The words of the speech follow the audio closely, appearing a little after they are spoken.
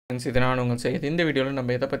இது நான் உங்கள் செய்தி. இந்த வீடியோவில்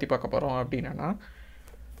நம்ம எதை பற்றி பார்க்க போகிறோம் அப்படின்னா,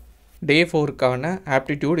 டே 4க்கான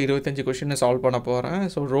ஆப்டிடியூட் 25 கொஷினை சால்வ் பண்ண போகிறேன்.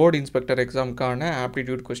 So road inspector எக்ஸாமுக்கான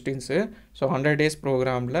aptitude questions. So 100 days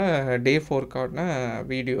ப்ரோக்ராமில் டே 4க்கான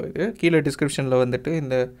வீடியோ இது. கீழே டிஸ்கிரிப்ஷனில் வந்துட்டு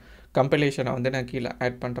இந்த கம்பைலேஷனை வந்து நான் கீழே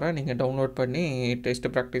ஆட் பண்ணுறேன். நீங்கள் டவுன்லோட் பண்ணி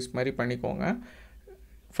டெஸ்ட்டு ப்ராக்டிஸ் மாதிரி பண்ணிக்கோங்க.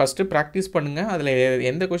 ஃபஸ்ட்டு ப்ராக்டிஸ் பண்ணுங்கள். அதில்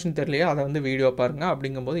எந்த கொஷின் தெரியலையோ அதை வந்து வீடியோ பாருங்கள்.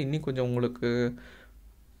 அப்படிங்கும்போது இன்னும் கொஞ்சம் உங்களுக்கு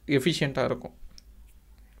எஃபிஷியண்ட்டாக இருக்கும்.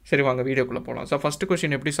 சரி, வாங்க வீடியோக்குள்ளே போகலாம். ஸோ ஃபஸ்ட்டு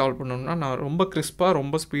கொஷின் எப்படி சால்வ் பண்ணணும்னா, நான் ரொம்ப கிறிஸ்பாக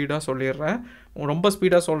ரொம்ப ஸ்பீடாக சொல்லிடுறேன். ரொம்ப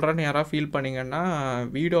ஸ்பீடாக சொல்கிறேன்னு யாராவது ஃபீல் பண்ணிங்கன்னா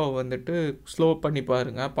வீடியோவை வந்துட்டு ஸ்லோ பண்ணி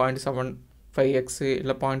பாருங்கள். 0.75x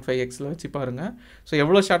இல்லை 0.5xல வச்சு பாருங்கள். ஸோ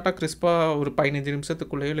எவ்வளோ ஷார்ட்டாக கிறிஸ்பாக ஒரு 15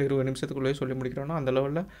 நிமிஷத்துக்குள்ளேயோ இல்லை 20 நிமிஷத்துக்குள்ளேயோ சொல்லி முடிக்கிறோன்னா அந்த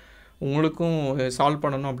லெவலில் உங்களுக்கும் சால்வ்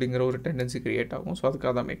பண்ணணும் அப்படிங்கிற ஒரு டெண்டன்சி க்ரியேட் ஆகும். ஸோ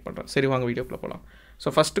அதுக்காக தான் மேக் பண்ணுறேன். சரி, வாங்க வீடியோக்குள்ளே போகலாம். ஸோ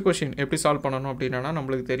ஃபஸ்ட்டு கொஷின் எப்படி சால்வ் பண்ணணும் அப்படின்னா,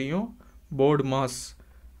 நம்மளுக்கு தெரியும் போர்டு மாஸ்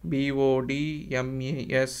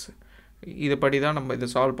BODMAS இதுபடி தான் நம்ம இதை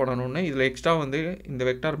சால்வ் பண்ணணும்னு. இதில் எக்ஸ்ட்ரா வந்து இந்த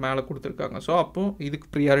வெக்டார் மேலே கொடுத்துருக்காங்க. ஸோ அப்போது இதுக்கு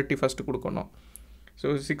ப்ரியாரிட்டி ஃபஸ்ட்டு கொடுக்கணும். ஸோ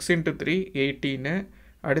 6 × 3 18.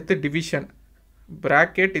 அடுத்து டிவிஷன்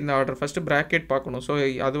ப்ராக்கெட், இந்த ஆர்டர் ஃபஸ்ட்டு ப்ராக்கெட் பார்க்கணும். ஸோ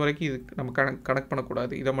அது வரைக்கும் இது நம்ம கனெக்ட்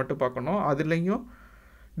பண்ணக்கூடாது, இதை மட்டும் பார்க்கணும். அதுலேயும்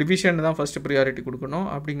டிவிஷன் தான் ஃபஸ்ட்டு ப்ரியாரிட்டி கொடுக்கணும்.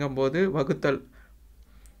 அப்படிங்கும்போது வகுத்தல்,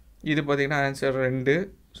 இது பார்த்திங்கன்னா ஆன்சர் 2.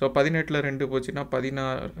 ஸோ 18ல் 2 போச்சுன்னா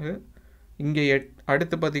 16. இங்கே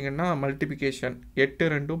அடுத்து பார்த்திங்கன்னா மல்டிப்ளிகேஷன் 8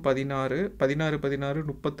 2 16, 16 16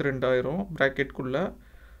 32,000 ப்ராக்கெட்குள்ளே.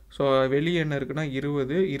 ஸோ வெளியே என்ன இருக்குன்னா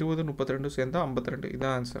 20, 20 32 சேர்ந்தால் 52.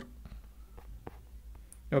 இதுதான் ஆன்சர்.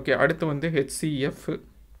 ஓகே, அடுத்து வந்து HCF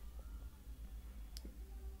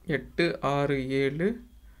 8 6 7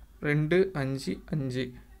 2 5 5.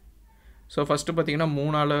 ஸோ ஃபஸ்ட்டு பார்த்திங்கன்னா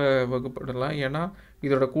 3ஆல் வகுப்படலாம். ஏன்னா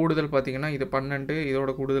இதோட கூடுதல் பார்த்திங்கன்னா இது 12,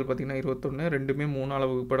 இதோட கூடுதல் பார்த்திங்கன்னா 21. ரெண்டுமே 3ஆல்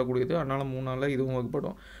வகுப்படக்கூடியது. அதனால் 3ஆல் இதுவும்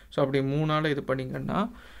வகுப்படும். ஸோ அப்படி 3ஆல் இது பண்ணிங்கன்னா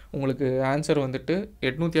உங்களுக்கு ஆன்சர் வந்துட்டு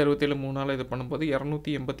 867 3ஆல் இது பண்ணும்போது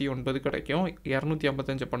 289 கிடைக்கும்.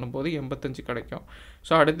 255 பண்ணும்போது 85 கிடைக்கும்.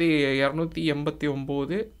 ஸோ அடுத்து 289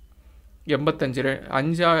 85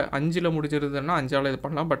 5ல் முடிஞ்சிருதுன்னா 5ஆல் இது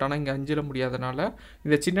பண்ணலாம். பட் ஆனால் இங்கே 5ல் முடியாதனால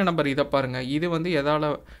இந்த சின்ன நம்பர் இதை பாருங்கள். இது வந்து எதால்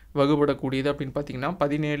வகுப்படக்கூடியது அப்படின்னு பார்த்தீங்கன்னா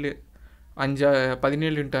 17 ×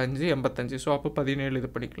 5 85. ஸோ அப்போ 17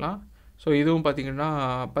 இது பண்ணிக்கலாம். ஸோ இதுவும் பார்த்திங்கன்னா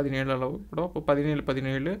 17ஆல் வகுப்படும். அப்போ 17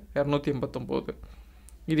 17 289.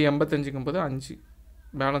 இது 85ங்கும்போது 5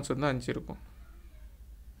 பேலன்ஸ் வந்து 5 இருக்கும்.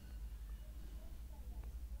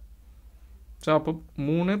 ஸோ அப்போ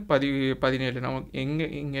 3 17. நமக்கு இங்கே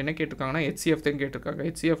என்ன கேட்டிருக்காங்கன்னா HCF தான் கேட்டிருக்காங்க.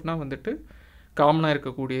 HCFனால் வந்துட்டு காமனாக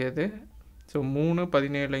இருக்கக்கூடியது. ஸோ 3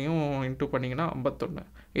 17 இன்ட்டு பண்ணிங்கன்னா 51.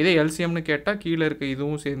 இதே எல்சிஎம்னு கேட்டால் கீழே இருக்க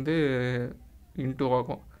இதுவும் சேர்ந்து இன்ட்டு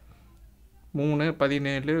ஆகும். 3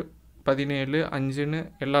 17 17 5ன்னு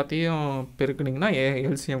எல்லாத்தையும் பெருக்குனிங்கன்னா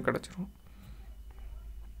எல்சிஎம் கிடச்சிரும்.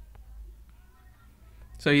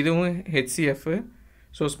 ஸோ இதுவும் HCF.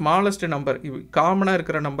 ஸோ ஸ்மாலஸ்ட் நம்பர் காமனாக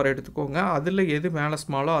இருக்கிற நம்பர் எடுத்துக்கோங்க. அதில் எது மேலே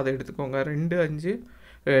ஸ்மாலோ அதை எடுத்துக்கோங்க. 2 5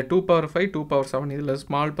 2^5 2^7. இதில்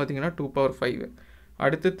ஸ்மால் பார்த்திங்கன்னா 2^5.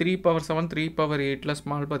 அடுத்து 3^7 3^8ல்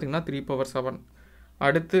ஸ்மால் பார்த்திங்கன்னா 3^7.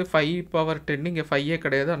 அடுத்து 5^10. இங்கே 5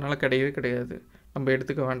 கிடையாது, அதனால் கிடையவே கிடையாது, நம்ம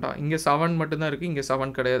எடுத்துக்க வேண்டாம். இங்கே 7 மட்டும்தான் இருக்குது, இங்கே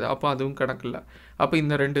 7 கிடையாது. அப்போ அதுவும் கணக்கு இல்லை. அப்போ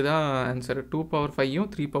இந்த 2 தான் ஆன்சர். 2^5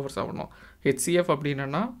 3^7. HCF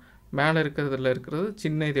அப்படின்னா மேலே இருக்கிறதுல இருக்கிறது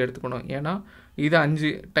சின்ன இது எடுத்துக்கணும். ஏன்னா இது 5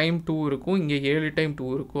 டைம் 2 இருக்கும், இங்கே 7 டைம்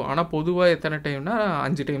 2 இருக்கும். ஆனால் பொதுவாக எத்தனை டைம்னா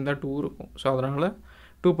 5 டைம் தான் 2 இருக்கும். ஸோ அதனால்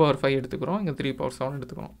 2^5 எடுத்துக்கிறோம், இங்கே 3^7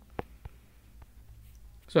 எடுத்துக்கிறோம்.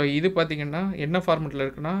 ஸோ இது பார்த்திங்கன்னா என்ன ஃபார்மெட்டில்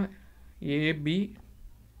இருக்குன்னா ABCD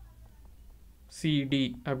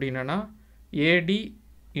அப்படின்னா AD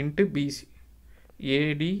 × BC,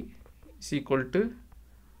 AD =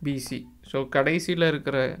 BC. So கடைசியில்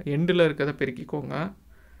இருக்கிற எண்டில் இருக்கிறத பெருக்கிக்கோங்க.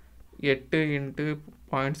 8 ×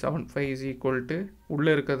 0.75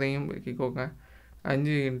 உள்ளே இருக்கிறதையும் பெருக்கிக்கோங்க.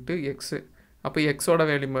 5 × X. அப்போ எக்ஸோட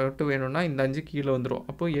வேல்யூ மட்டும் வேணும்னா இந்த 5 கீழே வந்துடும்.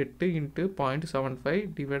 அப்போ 8 ×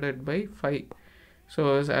 0.75 / 5. ஸோ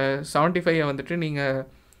 75 வந்துட்டு நீங்கள்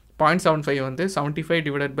 0.75 வந்து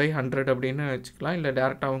 75 / 100 அப்படின்னு வச்சுக்கலாம். இல்லை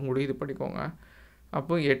டேரெக்டாகவும் கூட இது பண்ணிக்கோங்க.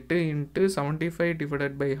 அப்போ 8 × 75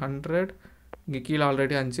 / 100. இங்கே கீழே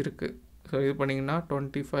ஆல்ரெடி 5 இருக்குது. ஸோ இது பண்ணிங்கன்னா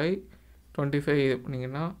 25 இது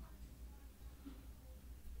பண்ணிங்கன்னா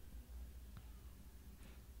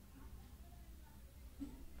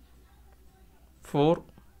 4.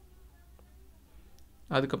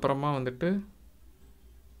 அதுக்கப்புறமா வந்துட்டு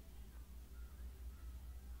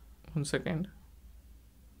 1 செகண்ட்,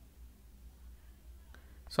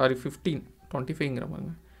 சாரி 15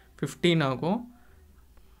 25ங்கிறவங்க 15 ஆகும்.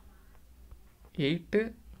 8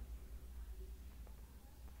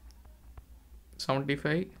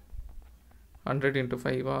 75 100 into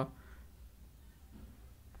 5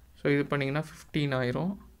 ஸோ இது பண்ணிங்கன்னா 15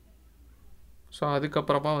 ஆயிரும். ஸோ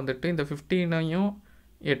அதுக்கப்புறமா வந்துட்டு இந்த 15ஐயும்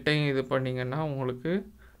 8ஐயும் இது பண்ணிங்கன்னா உங்களுக்கு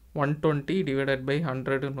 120 டிவைடட் பை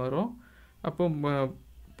 100ன்னு வரும். அப்போ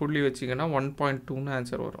புள்ளி வச்சிங்கன்னா 1.2ன்னு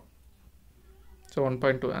ஆன்சர் வரும். So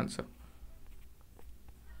 1.2 answer.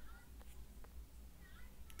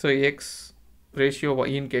 So X ratio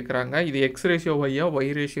ஒய்ன்னு கேட்குறாங்க. இது எக்ஸ் ரேஷியோ ஒய்யா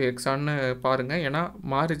ஒய் ரேஷியோ எக்ஸான்னு பாருங்கள். ஏன்னா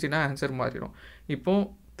மாறிச்சுன்னா ஆன்சர் மாறிடும். இப்போது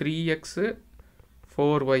 3x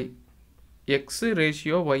 4y எக்ஸ்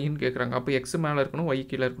ரேஷியோ ஒய்ன்னு கேட்குறாங்க. அப்போ எக்ஸ் மேலே இருக்கணும், ஒய்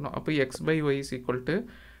கீழே இருக்கணும். அப்போ X by Y is equal to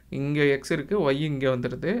இங்கே எக்ஸ் இருக்குது, ஒய் இங்கே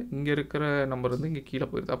வந்துடுது, இங்கே இருக்கிற நம்பர் வந்து இங்கே கீழே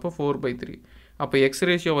போயிடுது. அப்போ 4/3. அப்போ எக்ஸ்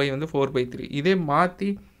ரேஷியோ ஒய் வந்து 4/3. இதே மாற்றி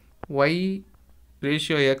ஒய்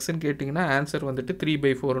ரேஷியோ எக்ஸ்ன்னு கேட்டிங்கன்னா ஆன்சர் வந்துட்டு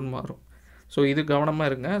 3/4ன்னு மாறும். ஸோ இது கவனமாக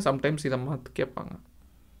இருங்க, சம்டைம்ஸ் இதை மாற்றி கேட்பாங்க.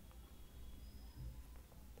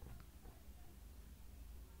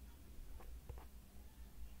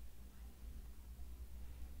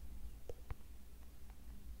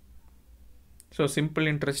 ஸோ சிம்பிள்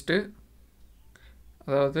இன்ட்ரெஸ்ட்டு,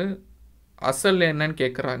 அதாவது அசல் என்னன்னு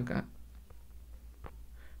கேட்குறாங்க.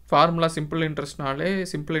 Formula simple இன்ட்ரெஸ்ட்னாலே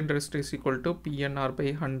simple interest is equal to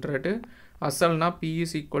PNR/100. அசல்னா P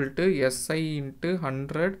is equal to SI into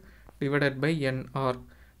 100 divided by NR.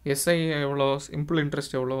 SI எவ்வளோ, சிம்பிள்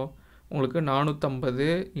இன்ட்ரெஸ்ட் எவ்வளோ உங்களுக்கு 450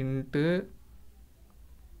 இன்ட்டு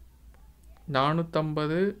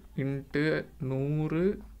 100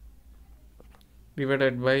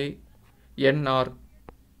 டிவைடட் பை NR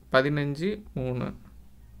 15 3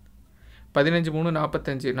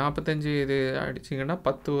 45 இது அடிச்சிங்கன்னா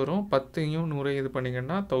 10 வரும். 10யும் 100 இது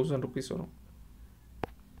பண்ணிங்கன்னா 1000 ருபீஸ் வரும்.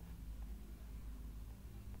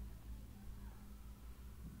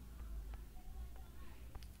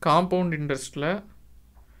 காம்பவுண்ட் இன்ட்ரெஸ்ட்டில்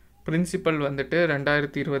பிரின்சிபல் வந்துட்டு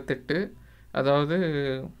 2028, அதாவது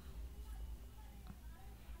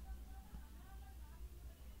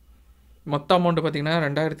மொத்த அமௌண்ட்டு பார்த்திங்கன்னா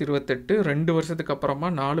 2028, 2 வருஷத்துக்கு அப்புறமா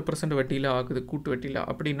 4% வட்டியில் ஆகுது, கூட்டு வட்டியில்.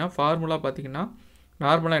 அப்படின்னா ஃபார்முலா பார்த்திங்கன்னா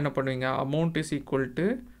நார்மலாக என்ன பண்ணுவீங்க, amount is equal to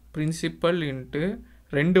principal into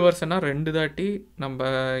 2 வருஷம்னா 2 தாட்டி நம்ம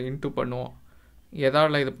இன்ட்டு பண்ணுவோம்.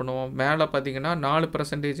 எதால் இது பண்ணுவோம், மேலே பார்த்திங்கன்னா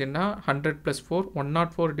 4%ன்னா 100 + 4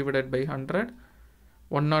 104 டிவைடட் பை 100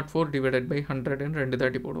 104 டிவைடட் பை 100ன்னு 2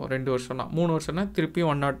 தாட்டி போடுவோம். 2 வருஷம்னா. 3 வருஷம்னா திருப்பி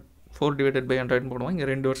 104 டிவைடட் பை 100ன்னு போடுவோம். இங்கே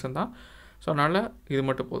 2 வருஷம் தான். ஸோ அதனால் இது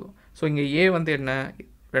மட்டும் போதும். ஸோ இங்கே ஏ வந்து என்ன,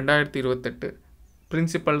 2028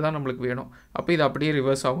 பிரின்சிபல் தான் நம்மளுக்கு வேணும். அப்போ இது அப்படியே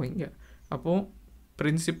ரிவர்ஸ் ஆகும் இங்கே. அப்போது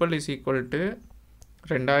principal is equal to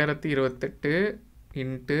 2028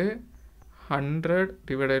 into 100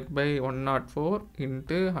 divided by 104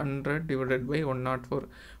 into 100 divided by 104.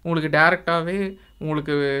 உங்களுக்கு டேரெக்டாகவே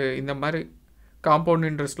உங்களுக்கு இந்த மாதிரி காம்பவுண்ட்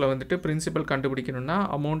இன்ட்ரெஸ்ட்டில் வந்துட்டு பிரின்சிபல் கண்டுபிடிக்கணும்னா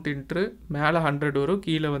அமௌண்ட் இன்ட்ரு மேலே 100 வரும்,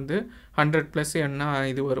 கீழே வந்து 100 ப்ளஸ் என்ன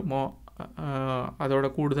இது வருமோ அதோட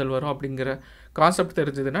கூடுதல் வரும். அப்படிங்கிற கான்செப்ட்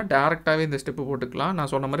தெரிஞ்சதுன்னா டேரெக்டாகவே இந்த ஸ்டெப்பு போட்டுக்கலாம்.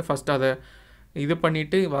 நான் சொன்ன மாதிரி ஃபஸ்ட்டு அதை இது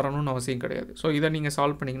பண்ணிவிட்டு வரணும்னு அவசியம் கிடையாது. ஸோ இதை நீங்கள்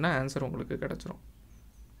சால்வ் பண்ணிங்கன்னா ஆன்சர் உங்களுக்கு கிடச்சிரும்.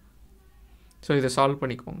 ஸோ இதை சால்வ்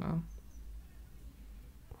பண்ணிக்கோங்க.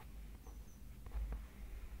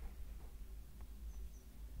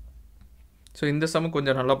 ஸோ இந்த சம்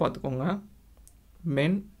கொஞ்சம் நல்லா பார்த்துக்கோங்க.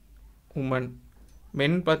 மென் உமன்.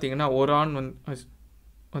 மென் பார்த்திங்கன்னா ஒரு ஆண்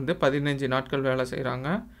வந்து 15 நாட்கள் வேலை செய்கிறாங்க,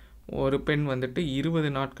 ஒரு பெண் வந்துட்டு 20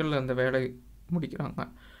 நாட்கள் அந்த வேலை முடிக்கிறாங்க.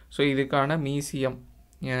 ஸோ இதுக்கான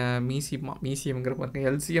மீசியம்ங்கிற பாருங்க,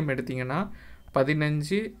 எல்சிஎம் எடுத்திங்கன்னா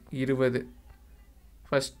 15 20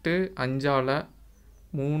 ஃபஸ்ட்டு 5ஆல்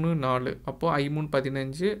 3 4, அப்போது 5 3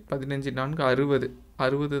 15 4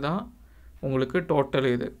 60 தான் உங்களுக்கு டோட்டல்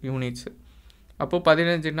இது யூனிட்ஸு. அப்போது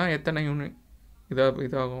 15னா எத்தனை யூனிட்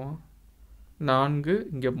இதாகும், 4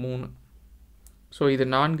 இங்கே 3. ஸோ இது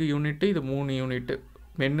 4 யூனிட்டு, இது 3 யூனிட்டு.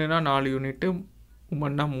 மென்னுனா 4 unit,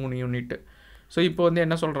 உமன்னா 3 unit. ஸோ இப்போ வந்து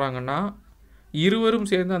என்ன சொல்கிறாங்கன்னா, இருவரும்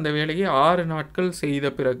சேர்ந்து அந்த வேலையை 6 நாட்கள் செய்த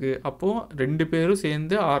பிறகு, அப்போது 2 பேரும்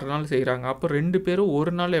சேர்ந்து 6 நாள் செய்கிறாங்க. அப்போ 2 பேரும்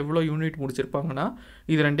ஒரு நாள் எவ்வளோ யூனிட் முடிச்சிருப்பாங்கன்னா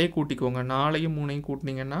இது 2ஐயும் கூட்டிக்கோங்க. 4ஐயும் 3ஐயும்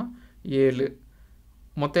கூட்டினீங்கன்னா 7.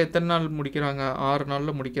 மொத்தம் எத்தனை நாள் முடிக்கிறாங்க, 6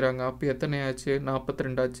 நாளில் முடிக்கிறாங்க. அப்போ எத்தனை ஆச்சு,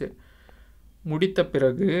 42 ஆச்சு. முடித்த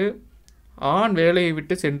பிறகு ஆண் வேலையை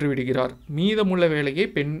விட்டு சென்று விடுகிறார். மீதமுள்ள வேலையை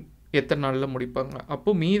பெண் எத்தனை நாளில் முடிப்பாங்க.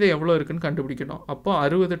 அப்போது மீதம் எவ்வளோ இருக்குதுன்னு கண்டுபிடிக்கணும். அப்போது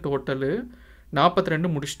 60 டோட்டலு,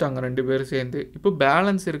 42 முடிச்சிட்டாங்க 2 பேரும் சேர்ந்து. இப்போ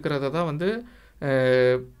பேலன்ஸ் இருக்கிறத தான் வந்து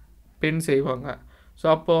பெண் செய்வாங்க. ஸோ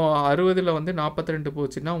அப்போது 60ல் வந்து 42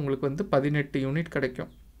 போச்சுன்னா உங்களுக்கு வந்து 18 யூனிட்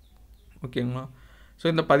கிடைக்கும். ஓகேங்களா. ஸோ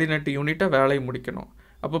இந்த 18 யூனிட்டை வேலையை முடிக்கணும்.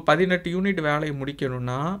 அப்போ 18 யூனிட் வேலையை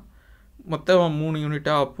முடிக்கணும்னா மொத்தம் 3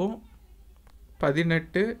 யூனிட்டாக, அப்போது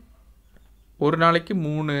 18 ஒரு நாளைக்கு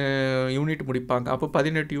 3 யூனிட் முடிப்பாங்க. அப்போ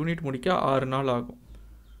 18 யூனிட் முடிக்க 6 நாள் ஆகும்.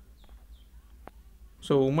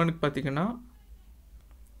 ஸோ உமனுக்கு பார்த்திங்கன்னா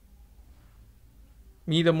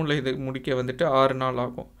மீதமுள்ள இது முடிக்க வந்துட்டு 6 நாள்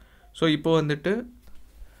ஆகும். ஸோ இப்போ வந்துட்டு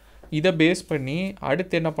இதை பேஸ் பண்ணி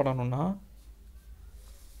அடுத்து என்ன பண்ணணும்னா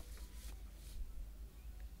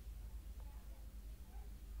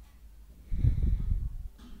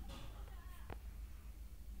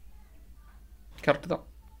கரெக்டு தான்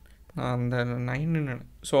அந்த 9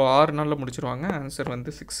 ஸோ 6 நாளில் முடிச்சிருவாங்க. ஆன்சர்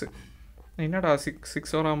வந்து 6. என்னடா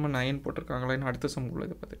 6 வராமல் 9 போட்டிருக்காங்களா? இன்னும் அடுத்த சம்குள்ளே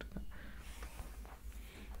இதை பார்த்துட்டு இருக்கேன்.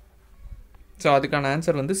 ஸோ அதுக்கான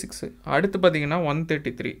ஆன்சர் வந்து 6. அடுத்து பார்த்தீங்கன்னா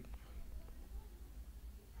 133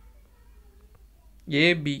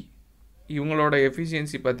 ஏபி இவங்களோட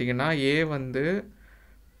எஃபிஷியன்சி பார்த்தீங்கன்னா ஏ வந்து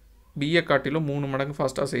பிஏ காட்டிலும் 3 மடங்கு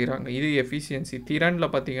ஃபாஸ்ட்டாக செய்கிறாங்க. இது எஃபிஷியன்சி.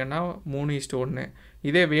 திறனில் பார்த்தீங்கன்னா 3:1.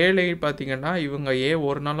 இதே வேலை பார்த்தீங்கன்னா இவங்க ஏ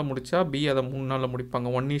ஒரு நாளில் முடித்தா பி அதை 3 நாளில் முடிப்பாங்க.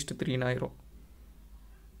 1:3 ஆயிரும்.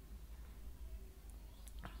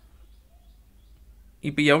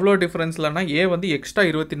 இப்போ எவ்வளோ டிஃப்ரென்ஸ்லனா ஏ வந்து எக்ஸ்ட்ரா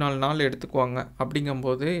 24 நாள் எடுத்துக்குவாங்க.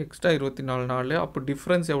 அப்படிங்கும்போது எக்ஸ்ட்ரா 24 நாள் அப்போ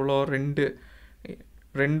டிஃப்ரென்ஸ் எவ்வளோ?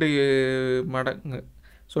 2 மடங்கு.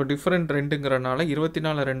 ஸோ டிஃப்ரெண்ட் 2ங்கிறனால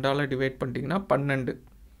 24 2ஆல் டிவைட் பண்ணிட்டீங்கன்னா 12.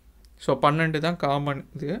 ஸோ 12 தான் காமன்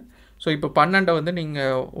இது. ஸோ இப்போ 12 வந்து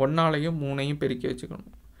நீங்கள் 1ஆலையும் 3ஐயும் பெருக்கி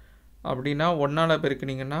வச்சுக்கணும். அப்படின்னா 1ஆல்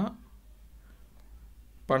பெருக்கினீங்கன்னா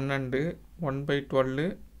 12 1/12.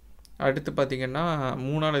 அடுத்து பார்த்தீங்கன்னா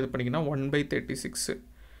 3ஆல் இது பண்ணிங்கன்னா 1/36.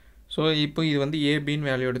 ஸோ இப்போ இது வந்து ஏபின்னு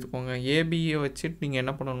வேல்யூ எடுத்துக்கோங்க. ஏபியை வச்சுட்டு நீங்கள்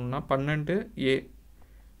என்ன பண்ணணும்னா 12 ஏ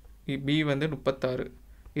பி வந்து 36.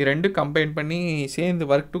 இது ரெண்டும் கம்பைன் பண்ணி சேர்ந்து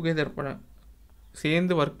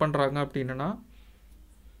ஒர்க் பண்ணுறாங்க அப்படின்னா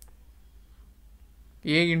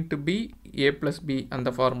A into B A plus B அந்த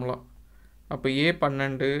ஃபார்முலா. அப்போ ஏ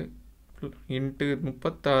 12 into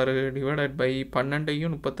 36 divided by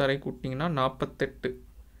 12ஐயும் 36ஐயும் கூட்டிங்கன்னா 48.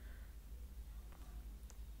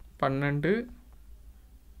 12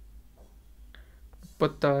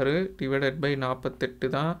 36 divided by 48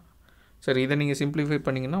 தான். சரி, இதை நீங்கள் சிம்பிளிஃபை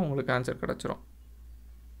பண்ணிங்கன்னா உங்களுக்கு ஆன்சர் கிடச்சிரும்.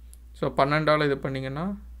 ஸோ 12ஆல் இது பண்ணிங்கன்னா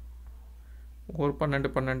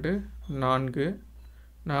 12 4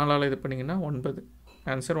 4ஆல் இது பண்ணிங்கன்னா 9.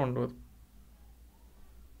 ஆன்சர் 9.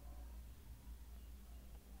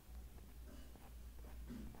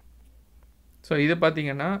 ஸோ இது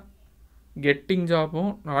பார்த்தீங்கன்னா கெட்டிங்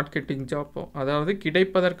ஜாப்பும் நாட் கெட்டிங் ஜாப்பும், அதாவது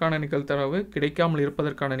கிடைப்பதற்கான நிகழ்தகவு கிடைக்காமல்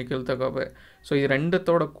இருப்பதற்கான நிகழ்தகவு. ஸோ இது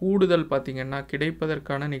ரெண்டத்தோட கூடுதல் பார்த்தீங்கன்னா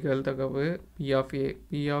கிடைப்பதற்கான நிகழ்தகவு பி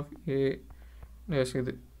ஆஃப் ஏ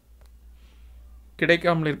இது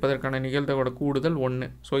கிடைக்காமல் இருப்பதற்கான நிகழ்தகவோட கூடுதல் 1.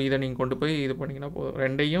 ஸோ இதை நீங்கள் கொண்டு போய் இது பண்ணிங்கன்னா போதும்.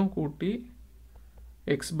 ரெண்டையும் கூட்டி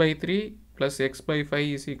x/3 +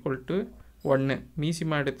 x/5 = 1.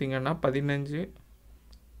 மீசிமா எடுத்திங்கன்னா 15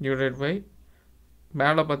 டிவைடட் பை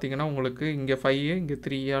மேலே பார்த்தீங்கன்னா உங்களுக்கு இங்கே 5 இங்கே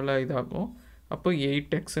 3ஆல் இதாகும். அப்போ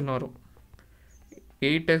 8xன்னு வரும்.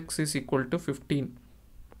 8x = 15.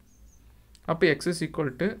 அப்போ x =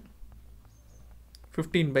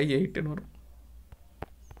 15/8ன்னு வரும்.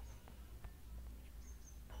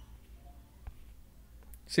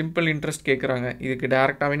 சிம்பிள் இன்ட்ரெஸ்ட் கேட்குறாங்க. இதுக்கு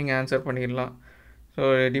டேரெக்டாகவே நீங்கள் ஆன்சர் பண்ணிடலாம். ஸோ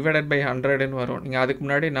டிவைடட் பை 100ன்னு வரும். நீங்கள் அதுக்கு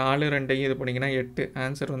முன்னாடி 4 2ஐயும் இது பண்ணிங்கன்னா 8.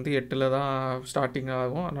 ஆன்சர் வந்து 8ல் தான் ஸ்டார்டிங்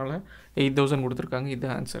ஆகும். அதனால் 8000 கொடுத்துருக்காங்க. இது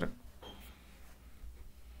ஆன்சரு.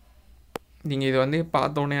 நீங்கள் இது வந்து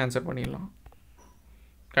பார்த்தோன்னே ஆன்சர் பண்ணிடலாம்.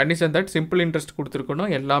 கண்டிஷன் தட் சிம்பிள் இன்ட்ரெஸ்ட்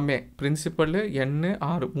கொடுத்துருக்கணும். எல்லாமே பிரின்சிபல் எண்ணு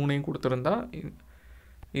 6 3ஐயும் கொடுத்துருந்தா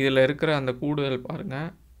இதில் இருக்கிற அந்த கூடுதல் பாருங்கள்.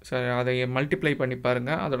 சரி, அதை மல்டிப்ளை பண்ணி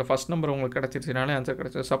பாருங்கள். அதோட ஃபஸ்ட் நம்பர் உங்களுக்கு கிடச்சிருச்சுனாலே ஆன்சர்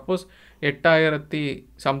கிடச்சிது. சப்போஸ் 8000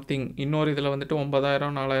 சம்திங் இன்னொரு இதில் வந்துட்டு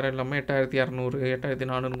 9000 4000 இல்லாமல் 8200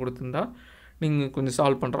 8400 கொடுத்துருந்தா நீங்கள் கொஞ்சம்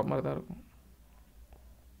சால்வ் பண்ணுற மாதிரி தான் இருக்கும்.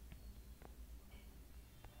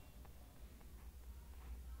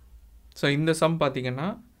 ஸோ இந்த சம் பார்த்தீங்கன்னா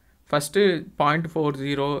ஃபஸ்ட்டு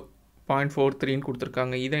 0.40 0.43ன்னு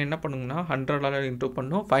கொடுத்துருக்காங்க. இதை என்ன பண்ணுங்கன்னா 100ஆல் இன்டூ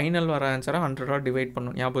பண்ணணும். ஃபைனல் வர ஆன்சரை 100ஆல் டிவைட்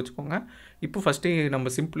பண்ணணும். ஞாபகம் வச்சுக்கோங்க. இப்போ ஃபஸ்ட்டு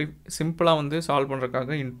நம்ம சிம்பிளாக வந்து சால்வ்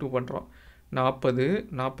பண்ணுறதுக்காக இன்டூ பண்ணுறோம். 40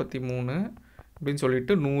 43 அப்படின்னு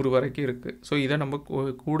சொல்லிட்டு 100 வரைக்கும் இருக்குது. ஸோ இதை நம்ம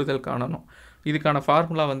கூடுதல் காணணும். இதுக்கான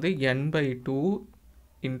ஃபார்முலா வந்து n/2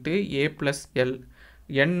 into a + l.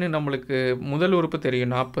 n நம்மளுக்கு முதல் உறுப்பு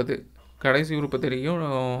தெரியும் 40, கடைசி உறுப்பு தெரியும்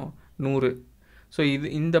 100. ஸோ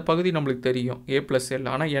இந்த பகுதி நம்மளுக்கு தெரியும் a + l.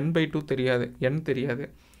 ஆனால் n/2 தெரியாது, n தெரியாது.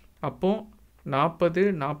 அப்போது 40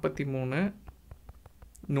 43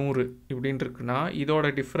 100 இப்படின்னு இருக்குன்னா இதோட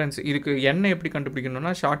டிஃப்ரென்ஸ் இதுக்கு n எப்படி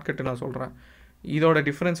கண்டுபிடிக்கணும்னா ஷார்ட்கட்டு நான் சொல்கிறேன். இதோட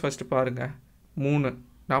டிஃப்ரென்ஸ் ஃபஸ்ட்டு பாருங்கள். 3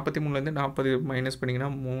 43லேருந்து 40 மைனஸ்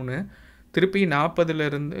பண்ணிங்கன்னா 3. திருப்பி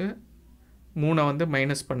 40லேருந்து 3 வந்து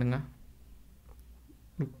மைனஸ் பண்ணுங்கள்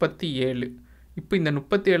 37. இப்போ இந்த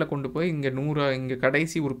 37 கொண்டு போய் இங்கே 100 இங்கே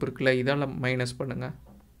கடைசி உறுப்பு இருக்குல்ல இதால் மைனஸ் பண்ணுங்கள்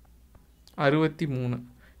 63.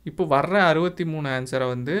 இப்போ வர்ற 63 ஆன்சரை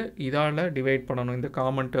வந்து இதால் டிவைட் பண்ணணும் இந்த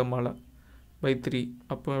காமன் டேர்மால் by 3.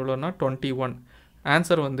 அப்போ எவ்வளோனா 21.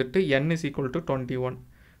 ஆன்சர் வந்துட்டு n is equal to 21.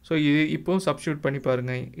 So இது இப்போது சப்ஸ்டியூட் பண்ணி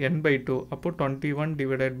பாருங்கள் n by 2. அப்போது 21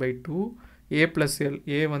 divided by 2 a plus l.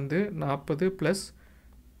 a வந்து 40 plus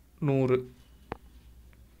 100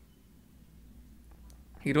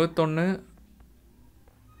 21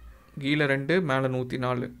 கீழே 2 மேலே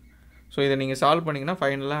 104. ஸோ இதை நீங்கள் சால்வ் பண்ணிங்கன்னா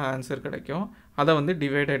ஃபைனலாக ஆன்சர் கிடைக்கும். அதை வந்து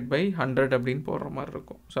டிவைடட் பை 100 அப்படின்னு போடுற மாதிரி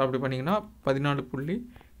இருக்கும். ஸோ அப்படி பண்ணிங்கன்னா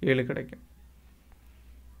 14.7 கிடைக்கும்.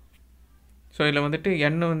 ஸோ இதில் வந்துட்டு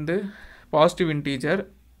n வந்து பாசிட்டிவ் இன்டீஜர்.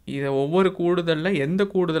 இதை ஒவ்வொரு கூடுதலில் எந்த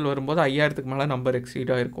கூடுதல் வரும்போது 5000க்கு மேலே நம்பர்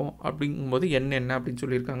எக்ஸீடாக இருக்கும் அப்படிங்கும்போது என்ன அப்படின்னு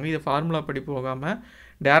சொல்லியிருக்காங்க. இதை ஃபார்முலா படி போகாமல்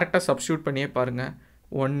டேரெக்டாக சப்ஸ்டியூட் பண்ணியே பாருங்கள்.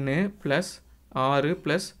 1 ப்ளஸ் 6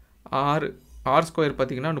 ப்ளஸ் 6 ஆர் ஸ்கொயர்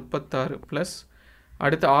பார்த்திங்கன்னா 36 ப்ளஸ்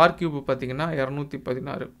அடுத்து ஆர் கியூப் பார்த்திங்கன்னா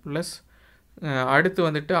 216 ப்ளஸ் அடுத்து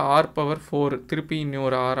வந்துட்டு ஆர் பவர் 4 திருப்பி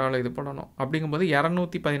இன்னொரு ஆறால் இது பண்ணணும். அப்படிங்கும்போது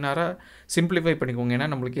 216 சிம்பிளிஃபை பண்ணிக்கோங்க. ஏன்னா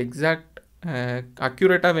நம்மளுக்கு எக்ஸாக்ட்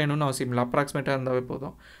அக்யூரேட்டாக வேணும்னு அவசியம் இல்லை, அப்ராக்சிமேட்டாக இருந்தாவே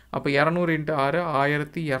போதும். அப்போ 200 × 6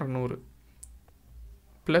 1200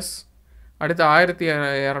 ப்ளஸ் அடுத்து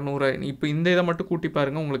 1200. இப்போ இந்த இதை மட்டும் கூட்டி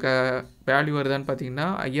பாருங்கள் உங்களுக்கு வேல்யூ வருதான்னு பார்த்தீங்கன்னா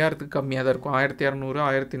 5000க்கு கம்மியாக தான் இருக்கும். 1200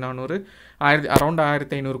 1400 அரௌண்ட்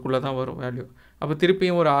 1500க்குள்ளே தான் வரும் வேல்யூ. அப்போ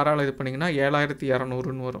திருப்பியும் ஒரு 6ஆல் இது பண்ணிங்கன்னா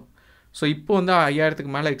 7200ன்னு வரும். ஸோ இப்போ வந்து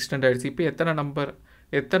 5000க்கு மேலே எக்ஸ்டெண்ட் ஆகிடுச்சு. இப்போ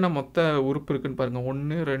எத்தனை மொத்த உறுப்பு இருக்குன்னு பாருங்கள்.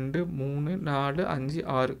 1 2 3 4 5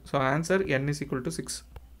 6. So answer n is equal to 6.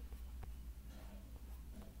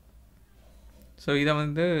 So இதை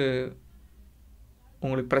வந்து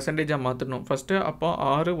உங்களுக்கு பெர்சன்டேஜாக மாற்றணும் ஃபஸ்ட்டு. அப்போ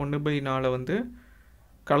 6 1/4 வந்து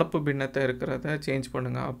கலப்பு பின்னத்தை இருக்கிறத சேஞ்ச்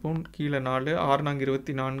பண்ணுங்கள். அப்போ கீழே 4 6 4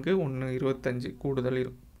 24 1 25 கூடுதல்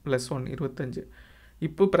ப்ளஸ் 1 25.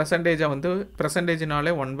 இப்போ பெர்சன்டேஜாக வந்து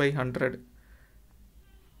பெர்சன்டேஜ்னாலே 1/100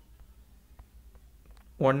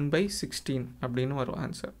 1/16 அப்படின்னு வரும்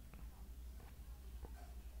ஆன்சர்.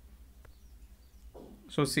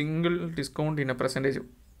 ஸோ சிங்கிள் டிஸ்கவுண்ட் இன் பெர்சன்டேஜ்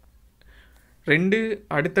 2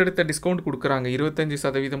 அடுத்தடுத்த டிஸ்கவுண்ட் கொடுக்குறாங்க.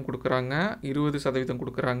 25% கொடுக்குறாங்க, 20%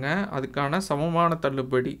 கொடுக்குறாங்க. அதுக்கான சமமான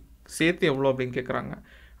தள்ளுபடி சேர்த்து எவ்வளோ அப்படின்னு கேட்குறாங்க.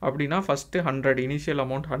 அப்படின்னா ஃபஸ்ட்டு 100 இனிஷியல்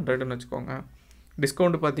அமௌண்ட் 100ன்னு வச்சுக்கோங்க.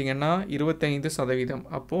 டிஸ்கவுண்ட் பார்த்திங்கன்னா 25%.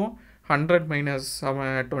 அப்போது 100 minus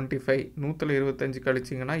 25 125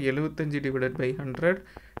 கழிச்சிங்கன்னா 75 divided by 100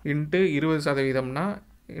 into 20%னா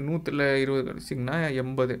 120 கழிச்சிங்கன்னா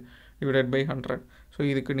 80 divided by 100. So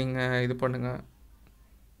இதுக்கு நீங்கள் இது பண்ணுங்கள்.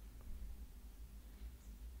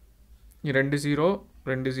 2 0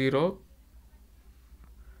 2 0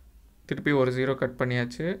 திருப்பி ஒரு 0 கட்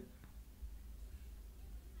பண்ணியாச்சு.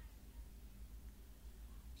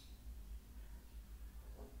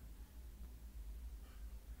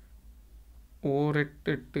 ஓர்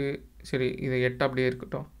 8 8 சரி, இது 8 அப்படியே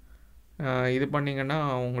இருக்கட்டும். இது பண்ணிங்கன்னா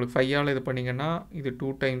உங்களுக்கு 5ஆல் இது பண்ணிங்கன்னா இது 2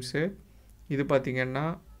 டைம்ஸு. இது பார்த்திங்கன்னா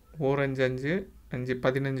 4 5 5 5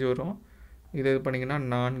 15 வரும். இது பண்ணிங்கன்னா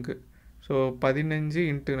 4. ஸோ 15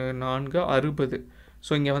 × 4 60.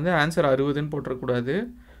 ஸோ இங்கே வந்து ஆன்சர் 60ன்னு போட்டுறக்கூடாது.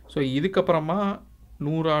 ஸோ இதுக்கப்புறமா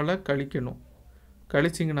 100ஆல் கழிக்கணும்.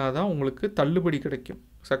 கழிச்சிங்கன்னா தான் உங்களுக்கு தள்ளுபடி கிடைக்கும்,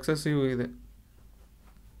 சக்ஸஸிவ் இது.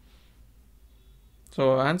 ஸோ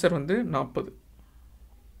ஆன்சர் வந்து 40.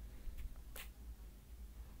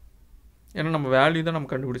 ஏன்னா நம்ம வேல்யூ தான் நம்ம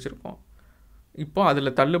கண்டுபிடிச்சிருக்கோம். இப்போ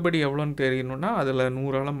அதில் தள்ளுபடி எவ்வளோன்னு தெரியணுன்னா அதில்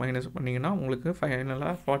 100ஆல் மைனஸ் பண்ணிங்கன்னா உங்களுக்கு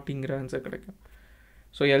ஃபைனலாக 40ங்கிற ஆன்சர் கிடைக்கும்.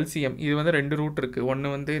 ஸோ எல்சிஎம் இது வந்து 2 ரூட் இருக்குது. ஒன்று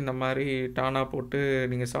வந்து இந்த மாதிரி டானா போட்டு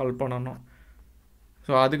நீங்கள் சால்வ் பண்ணணும்.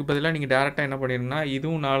 ஸோ அதுக்கு பதிலாக நீங்கள் டேரெக்டாக என்ன பண்ணிடுங்கன்னா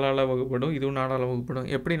இதுவும் 4ஆல் வகுப்படும், இதுவும் 4ஆல் வகுப்படும்.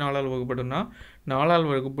 எப்படி 4ஆல் வகுப்படும்னா 4ஆல்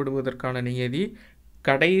வகுப்படுவதற்கான நியதி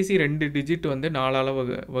கடைசி 2 டிஜிட் வந்து 4ஆல்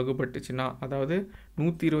வகுப்பட்டுச்சுன்னா, அதாவது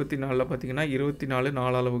 124 பார்த்திங்கன்னா 24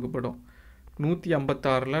 4ஆல் வகுப்படும்,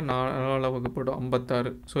 156 4ஆல் வகுப்படும்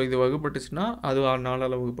 56. ஸோ இது வகுப்பட்டுச்சுன்னா அது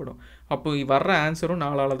 4ஆல் வகுப்படும். அப்போ வர்ற ஆன்சரும்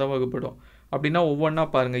 4ஆல் தான் வகுப்படும். அப்படின்னா ஒவ்வொன்றா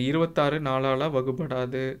பாருங்கள். 26 4ஆல்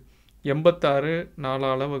வகுப்படாது, 86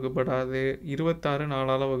 4ஆல் வகுப்படாது, 26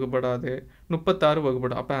 4ஆல் வகுப்படாது, 36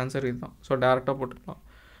 வகுப்படும். அப்போ ஆன்சர் இதுதான். ஸோ டேரெக்டாக போட்டுக்கலாம்.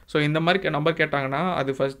 ஸோ இந்த மாதிரி நம்பர் கேட்டாங்கன்னா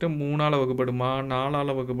அது ஃபஸ்ட்டு 3ஆல் வகுப்படுமா,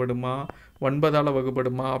 4ஆல் வகுப்படுமா, 9ஆல்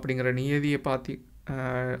வகுப்படுமா அப்படிங்கிற நியதியை பார்த்து,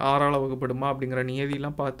 6ஆல் வகுப்படுமா அப்படிங்கிற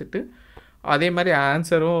நியதியெலாம் பார்த்துட்டு அதே மாதிரி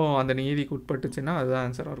ஆன்சரும் அந்த நியதிக்கு உட்பட்டுச்சுன்னா அதுதான்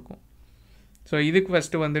ஆன்சராக இருக்கும். ஸோ இதுக்கு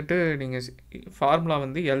ஃபஸ்ட்டு வந்துட்டு நீங்கள் ஃபார்முலா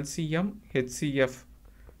வந்து LCM HCF,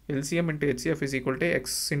 LCM × HCF is equal to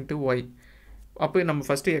X × Y. அப்போ நம்ம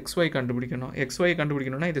ஃபஸ்ட்டு எக்ஸ்ஒய் கண்டுபிடிக்கணும். எக்ஸ்ஒய்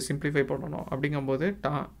கண்டுபிடிக்கணும்னா இதை சிம்பிளிஃபை பண்ணணும். அப்படிங்கும்போது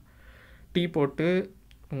டி போட்டு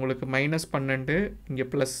உங்களுக்கு -12 இங்கே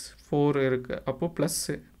 +4 இருக்குது. அப்போது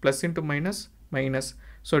plus into minus.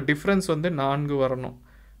 So difference வந்து 4 வரணும்.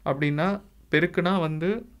 அப்படின்னா பெருக்குனா வந்து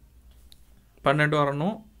 12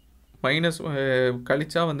 வரணும், மைனஸ்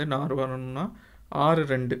கழிச்சா வந்து 4 வரணும்னா 6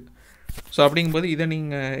 2. ஸோ அப்படிங்கும்போது இதை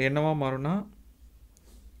நீங்கள் என்னவா மாறும்னா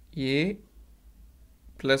a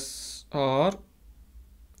 + r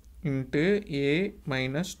இன்ட்டு a -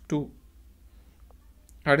 2.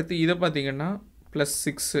 அடுத்து இதை பார்த்தீங்கன்னா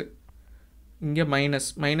 +6 இங்கே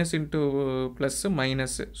minus into plus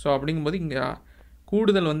minus. So அப்படிங்கும்போது இங்கே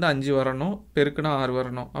கூடுதல் வந்து 5 வரணும், பெருக்குனா 6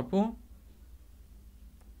 வரணும். அப்போது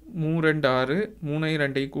 3 2 6, 3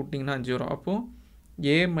 2 கூட்டிங்கன்னா 5 வரும். அப்போது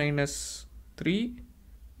a - 3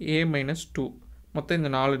 a - 2 மொத்தம் இந்த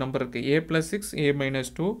 4 நம்பர் இருக்குது. a + 6 a -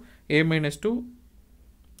 2 a - 2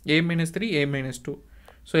 a - 3 a - 2.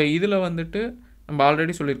 So இதில் வந்துட்டு நம்ம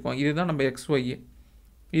ஆல்ரெடி சொல்லியிருக்கோம், இதுதான் நம்ம XY.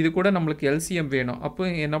 இது கூட நம்மளுக்கு LCM வேணும். அப்போ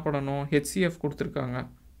என்ன பண்ணணும், HCF கொடுத்துருக்காங்க.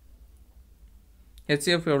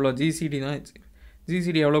 HCF எவ்வளோ, GCD தான்.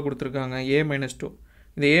 GCD எவ்வளோ கொடுத்துருக்காங்க, a - 2.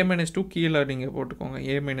 இந்த a - 2 கீழே நீங்கள் போட்டுக்கோங்க,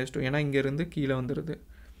 a - 2, ஏன்னா இங்கேருந்து கீழே வந்துடுது.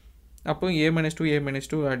 அப்போ a - 2 a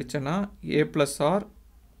 - 2 அடித்தோன்னா a + r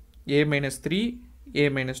a - 3 a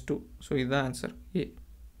 - 2. So இதுதான் ஆன்சர் A.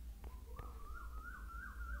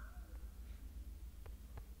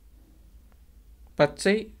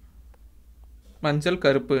 பச்சை மஞ்சள்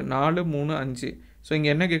கருப்பு 4 3 5. ஸோ இங்கே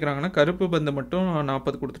என்ன கேட்குறாங்கன்னா கருப்பு பந்து மட்டும்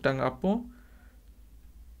 40 கொடுத்துட்டாங்க. அப்போது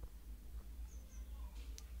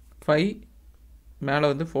 5 மேலே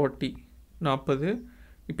வந்து 40 40.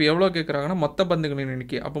 இப்போ எவ்வளோ கேட்குறாங்கன்னா மொத்த பந்துகளின்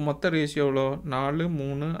எண்ணிக்கை. அப்போ மொத்த ரேஷியோ எவ்வளோ, 4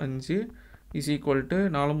 3 5 =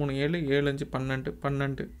 4 3 7 7 5 12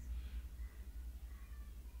 12.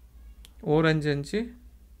 1 5 5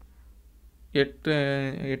 8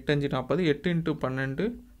 8 5 40 8 × 12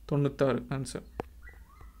 96 ஆன்சர்.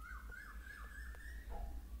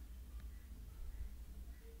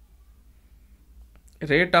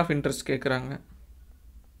 ரேட் ஆஃப் இன்ட்ரெஸ்ட் கேட்குறாங்க.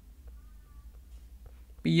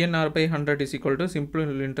 PNR/100 =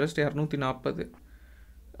 simple interest 240.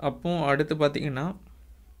 அப்போ அடுத்து பார்த்தீங்கன்னா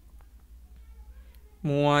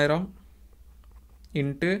 3000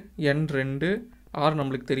 இன்ட்டு N2 R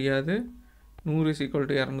நம்மளுக்கு தெரியாது, 100 =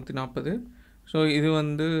 240. ஸோ இது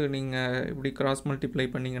வந்து நீங்கள் இப்படி கிராஸ் மல்டிப்ளை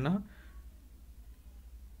பண்ணிங்கன்னா,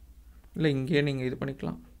 இல்லை இங்கேயே நீங்கள் இது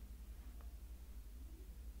பண்ணிக்கலாம்.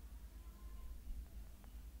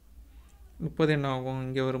 30 என்ன ஆகும்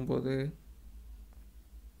இங்கே வரும்போது,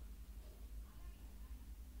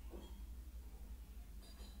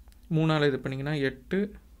 மூணால் இது பண்ணிங்கன்னா 8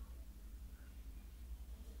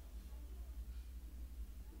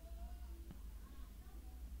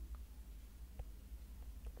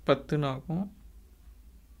 10 ஆகும்.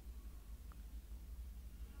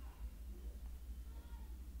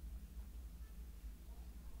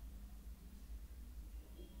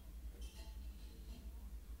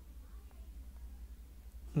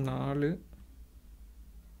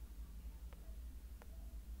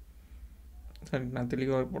 சரி, நான்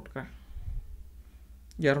தெளிவாக போட்டுக்கிறேன்.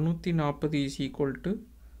 240 =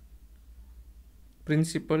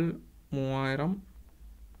 பிரின்சிபல் 3000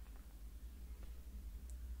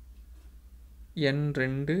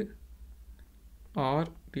 N2 R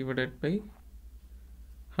 /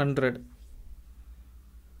 100.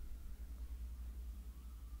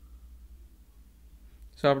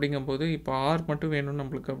 ஸோ அப்படிங்கும்போது இப்போ ஆர் மட்டும் வேணும்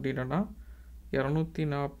நம்மளுக்கு. அப்படின்னா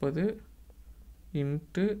 240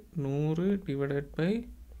 × 100 /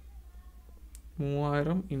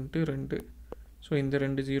 3000 × 2. ஸோ இந்த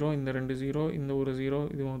 2 0 இந்த 2 0 இந்த ஒரு 0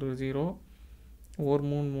 இது ஒரு 0 ஒரு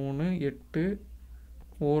 3 3 8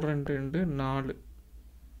 ஒரு 2 2 4.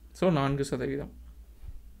 ஸோ 4%.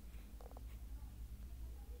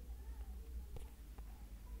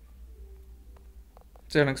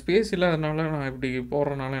 ஸோ எனக்கு ஸ்பேஸ் இல்லாதனால நான் இப்படி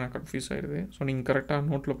போடுறதுனால எனக்கு கன்ஃபியூஸ் ஆகிடுது. ஸோ நீங்கள் கரெக்டாக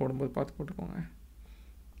நோட்டில் போடும்போது பார்த்து போட்டுக்கோங்க.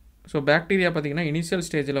 ஸோ பாக்டீரியா பார்த்திங்கன்னா இனிஷியல்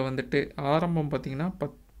ஸ்டேஜில் வந்துட்டு ஆரம்பம் பார்த்திங்கன்னா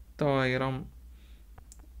 10,000.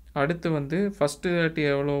 அடுத்து வந்து ஃபஸ்ட்டு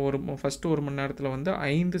எவ்வளோ ஃபஸ்ட்டு 1 மணி நேரத்தில் வந்து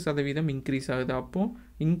 5% இன்க்ரீஸ் ஆகுது. அப்போது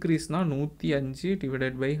இன்க்ரீஸ்னால் 105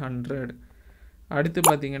 / 100. அடுத்து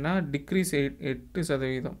பார்த்திங்கன்னா டிக்ரீஸ்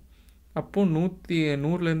 8%. அப்போது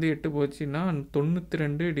 100லேருந்து 8 போச்சுன்னா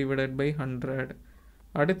 92 / 100.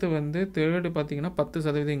 அடுத்து வந்து தேர்டு பார்த்திங்கன்னா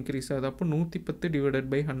 10% இன்க்ரீஸ் ஆகுது. அப்போ 110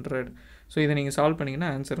 / 100. ஸோ இதை நீங்கள் சால்வ் பண்ணிங்கன்னா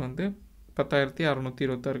ஆன்சர் வந்து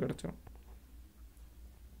 10,626 கிடச்சிடும்.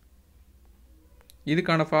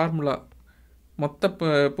 இதுக்கான ஃபார்முலா மொத்த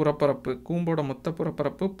புறப்பரப்பு, கூம்போட மொத்த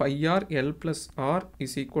புறப்பரப்பு πr L + R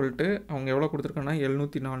 = அவங்க எவ்வளோ கொடுத்துருக்காங்கன்னா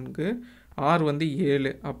 704. R வந்து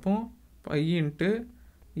 7. அப்போ π ×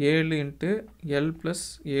 7 × L +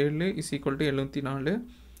 7 = 704.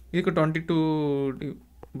 இதுக்கு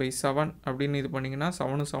 22/7 அப்படின்னு இது பண்ணிங்கன்னா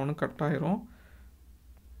 7 கட் ஆயிரும்.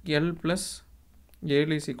 L plus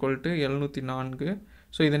 7 is equal to 704.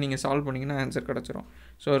 So இதை நீங்கள் சால்வ் பண்ணிங்கன்னா ஆன்சர் கிடச்சிரும்.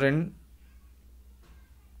 ஸோ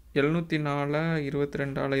 704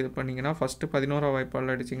 22ஆல் இது பண்ணிங்கன்னா ஃபஸ்ட்டு 11ஆம்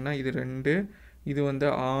வாய்ப்பால் அடிச்சிங்கன்னா இது 2, இது வந்து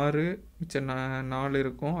 6, மிச்சம் 4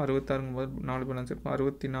 இருக்கும். 66 4 பேலன்ஸ் இருக்கும்.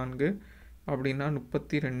 64 அப்படின்னா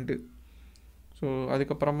 32. ஸோ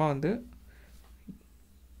அதுக்கப்புறமா வந்து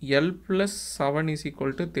L plus 7 is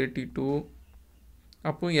equal to 32.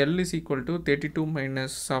 அப்போது L is equal to 32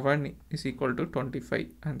 minus 7 is equal to 25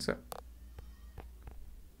 answer.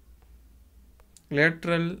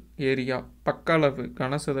 Lateral area பக்க அளவு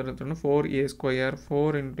கனசதுரத்துன்னு 4a².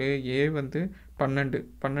 4 இன்ட்டு a வந்து 12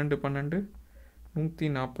 144.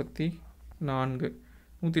 144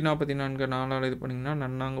 4ஆல் இது பண்ணிங்கன்னா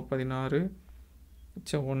நன்னாங்க 16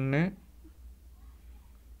 மிச்சம் 1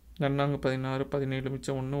 நன்னாங்க 16 17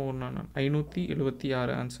 மிச்சம் 1 1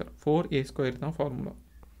 576 ஆன்சர். 4a² தான் ஃபார்முலா.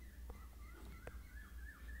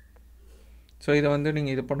 ஸோ இதை வந்து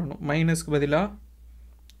நீங்கள் இது பண்ணணும், மைனஸ்க்கு பதிலாக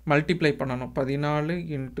மல்டிப்ளை பண்ணணும். 14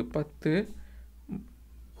 × 10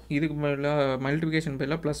 இதுக்கு பதிலாக மல்டிப்ளிகேஷன்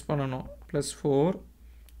பதிலாக ப்ளஸ் பண்ணணும். +4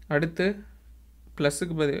 அடுத்து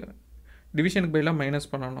ப்ளஸுக்கு டிவிஷனுக்கு பதிலாக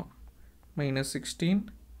மைனஸ் பண்ணணும். -16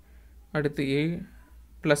 அடுத்து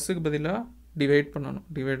ப்ளஸுக்கு பதிலாக டிவைட் பண்ணணும்.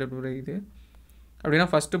 டிவைடட் பை இது அப்படின்னா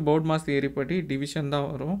ஃபஸ்ட்டு போர்ட் மாஸ் தியரி படி டிவிஷன் தான்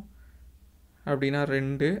வரும். அப்படின்னா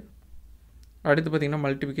 2. அடுத்து பார்த்திங்கன்னா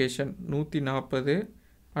மல்டிப்ளிகேஷன் 140.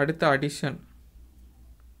 அடுத்து அடிஷன்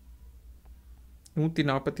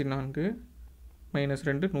 144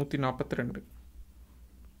 -2 142.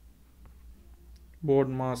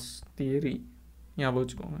 போர்ட் மாஸ் தியரி ஞாபகம்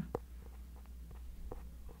வச்சுக்கோங்க.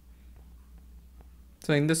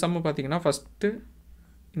 ஸோ இந்த சம்மு பார்த்தீங்கன்னா ஃபஸ்ட்டு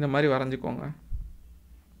இந்த மாதிரி வரைஞ்சிக்கோங்க.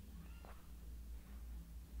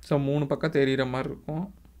 ஸோ 3 பக்கம் தெரிகிற மாதிரி இருக்கும்.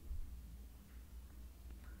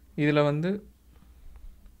 இதில் வந்து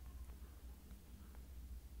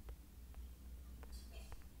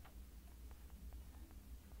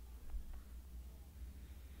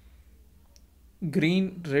green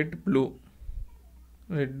red blue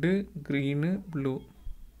red green blue.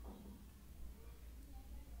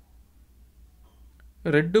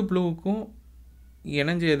 Red ப்ளூவுக்கும்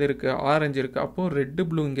இணைஞ்சு எது இருக்குது, ஆரஞ்சு இருக்குது. அப்போது ரெட்டு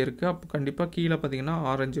ப்ளூ இங்கே இருக்குது. அப்போ கண்டிப்பாக கீழே பார்த்திங்கன்னா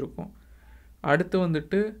ஆரஞ்சு இருக்கும். அடுத்து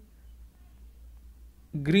வந்துட்டு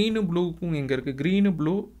க்ரீனு ப்ளூவுக்கும் எங்கே இருக்குது, க்ரீனு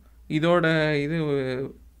ப்ளூ இதோட இது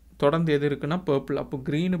தொடர்ந்து எது இருக்குன்னா பர்பிள். அப்போ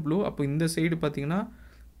க்ரீனு ப்ளூ. அப்போ இந்த சைடு பார்த்திங்கன்னா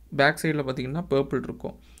பேக் சைடில் பார்த்திங்கன்னா பர்பிள்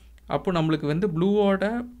இருக்கும். அப்போ நம்மளுக்கு வந்து ப்ளூவோட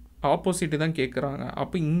ஆப்போசிட்டு தான் கேட்குறாங்க.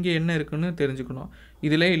 அப்போ இங்கே என்ன இருக்குன்னு தெரிஞ்சுக்கணும்.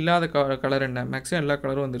 இதில் இல்லாத கலர் என்ன, மேக்ஸிமம் எல்லா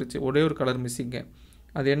கலரும் வந்துருச்சு. ஒரே ஒரு கலர் மிஸ்ஸிங்க.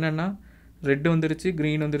 அது என்னென்னா ரெட்டு வந்துருச்சு,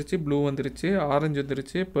 க்ரீன் வந்துருச்சு, ப்ளூ வந்துருச்சு, ஆரஞ்சு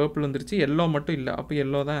வந்துருச்சு, பர்பிள் வந்துருச்சு, எல்லோ மட்டும் இல்லை. அப்போ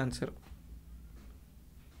எல்லோ தான் ஆன்சர்.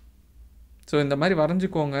 ஸோ இந்த மாதிரி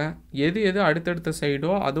வரைஞ்சிக்கோங்க. எது எது அடுத்தடுத்த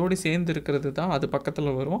சைடோ அதோடு சேர்ந்து இருக்கிறது தான் அது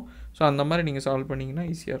பக்கத்தில் வரும். ஸோ அந்த மாதிரி நீங்கள் சால்வ் பண்ணிங்கன்னா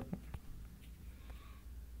ஈஸியாக இருக்கும்.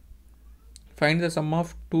 Find the some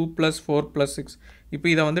of 2 + 4 + 6. இப்போ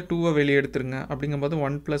இதை வந்து 2 வெளியே எடுத்துருங்க. அப்படிங்கும்போது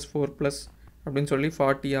 1 + 4 அப்படின்னு சொல்லி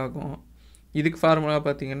 40 ஆகும். இதுக்கு ஃபார்முலா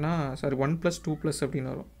பார்த்தீங்கன்னா 1 + 2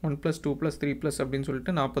 அப்படின்னு வரும். 1 + 2 + 3 அப்படின்னு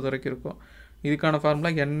சொல்லிட்டு 40 வரைக்கும் இருக்கும். இதுக்கான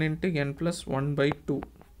ஃபார்முலா n × n + 1/2.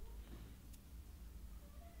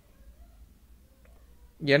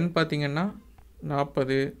 n பார்த்தீங்கன்னா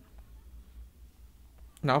 40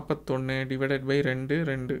 41 divided by 2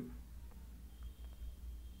 2.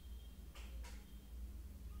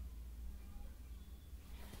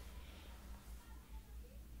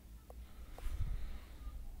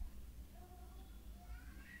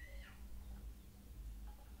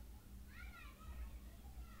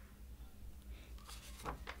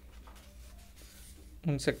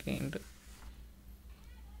 One second.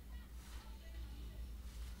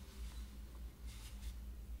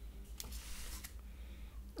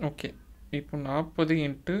 Okay, இப்போ 40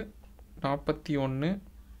 × 41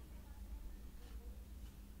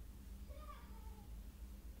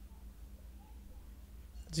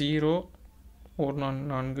 0 1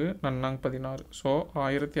 4 16. ஸோ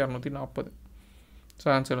 1640. ஸோ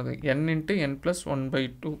ஆன்சர் வந்து n × n +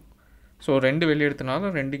 1/2. ஸோ 2 வெளியே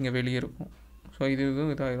எடுத்தனால 2 இங்கே வெளியே இருக்கும். ஸோ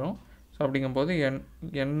இதுவும் இதாகிடும். ஸோ அப்படிங்கும்போது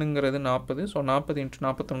என்னங்கிறது 40. ஸோ 40 ×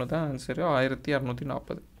 41 தான் ஆன்சரு,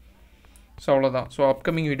 1640. ஸோ அவ்வளோதான். ஸோ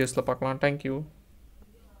அப்கமிங் வீடியோஸில் பார்க்கலாம். தேங்க்யூ.